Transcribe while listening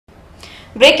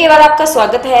Break के बाद आपका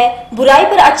स्वागत है। बुराई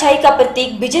पर अच्छाई का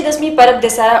प्रतीक विजयदशमी पर्व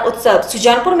दशहरा उत्सव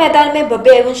सुजानपुर मैदान में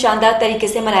भव्य एवं शानदार तरीके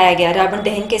से मनाया गया। रावण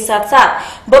दहन के साथ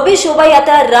साथ भव्य शोभा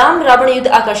यात्रा राम रावण युद्ध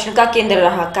आकर्षण का केंद्र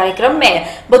रहा। कार्यक्रम में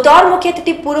बतौर मुख्य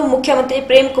अतिथि पूर्व मुख्यमंत्री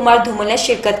प्रेम कुमार धूमल ने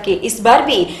शिरकत की। इस बार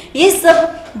भी ये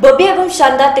सब भव्य एवं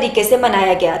शानदार तरीके से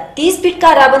मनाया गया। 30 फीट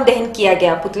का रावण दहन किया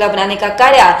गया। पुतला बनाने का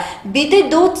कार्य बीते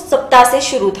 2 सप्ताह से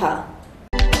शुरू था।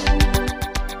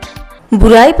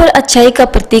 बुराई पर अच्छाई का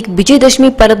प्रतीक विजयदशमी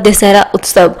पर्व दशहरा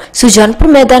उत्सव सुजानपुर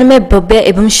मैदान में भव्य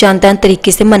एवं शानदार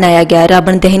तरीके से मनाया गया।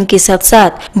 रावण दहन के साथ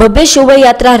साथ भव्य शोभा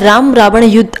यात्रा राम रावण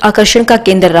युद्ध आकर्षण का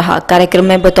केंद्र रहा। कार्यक्रम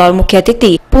में बतौर मुख्य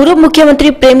अतिथि पूर्व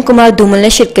मुख्यमंत्री प्रेम कुमार धूमल ने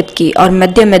शिरकत की और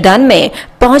मध्य मैदान में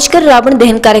पहुंचकर रावण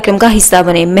दहन कार्यक्रम का हिस्सा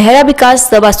बने। महिला विकास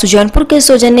सभा सुजानपुर के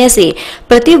सौजन्य से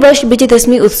प्रति वर्ष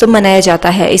विजयदशमी उत्सव मनाया जाता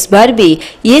है। इस बार भी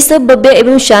ये सब भव्य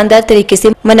एवं शानदार तरीके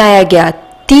से मनाया गया।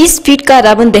 30 फीट का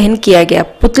रावण दहन किया गया।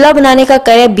 पुतला बनाने का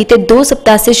कार्य बीते 2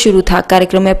 सप्ताह से शुरू था।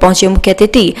 कार्यक्रम में पहुंचे मुख्य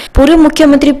अतिथि पूर्व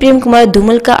मुख्यमंत्री प्रेम कुमार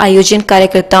धूमल का आयोजन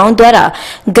कार्यकर्ताओं द्वारा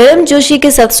गर्मजोशी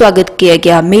के साथ स्वागत किया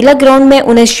गया। मेला ग्राउंड में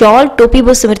उन्हें शॉल, टोपी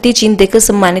व स्मृति चिन्ह देकर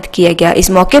सम्मानित किया गया। इस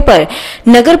मौके पर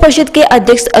नगर परिषद के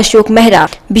अध्यक्ष अशोक मेहरा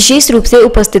विशेष रूप से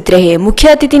उपस्थित रहे। मुख्य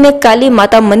अतिथि ने काली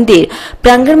माता मंदिर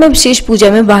प्रांगण में विशेष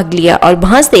पूजा में भाग लिया और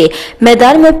वहां से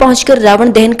मैदान में पहुंचकर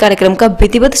रावण दहन कार्यक्रम का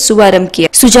विधिवत शुभारंभ किया।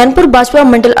 सुजानपुर भाजपा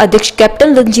मंडल अध्यक्ष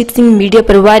कैप्टन रंजीत सिंह, मीडिया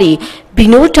प्रभारी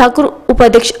विनोद ठाकुर,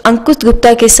 उपाध्यक्ष अंकुश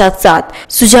गुप्ता के साथ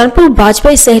साथ सुजानपुर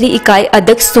भाजपा शहरी इकाई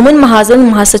अध्यक्ष सुमन महाजन,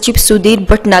 महासचिव सुधीर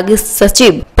भटनागर,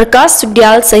 सचिव प्रकाश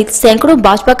सुडियाल सहित सैकड़ों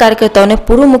भाजपा कार्यकर्ताओं ने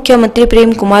पूर्व मुख्यमंत्री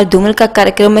प्रेम कुमार धूमल का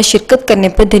कार्यक्रम में शिरकत करने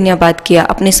पर धन्यवाद किया।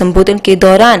 अपने संबोधन के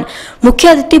दौरान मुख्य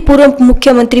अतिथि पूर्व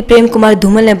मुख्यमंत्री प्रेम कुमार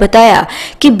धूमल ने बताया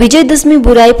कि विजयदशमी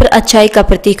बुराई पर अच्छाई का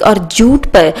प्रतीक और झूठ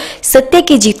पर सत्य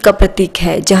की जीत का प्रतीक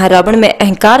है। जहाँ रावण में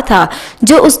अहंकार था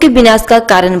जो उसके विनाश का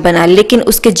कारण बना, लेकिन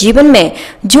उसके जीवन में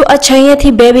जो अच्छाइयां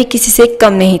थी वह भी किसी से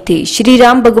कम नहीं थी। श्री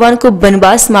राम भगवान को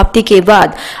वनवास समाप्ति के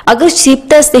बाद अगर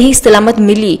सीता से ही सलामत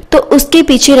मिली तो उसके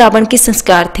पीछे रावण के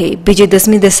संस्कार थे।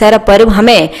 विजयदशमी दशहरा पर्व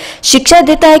हमें शिक्षा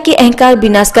देता है कि अहंकार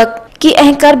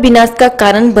विनाश का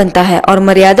कारण बनता है और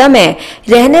मर्यादा में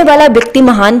रहने वाला व्यक्ति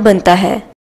महान बनता है।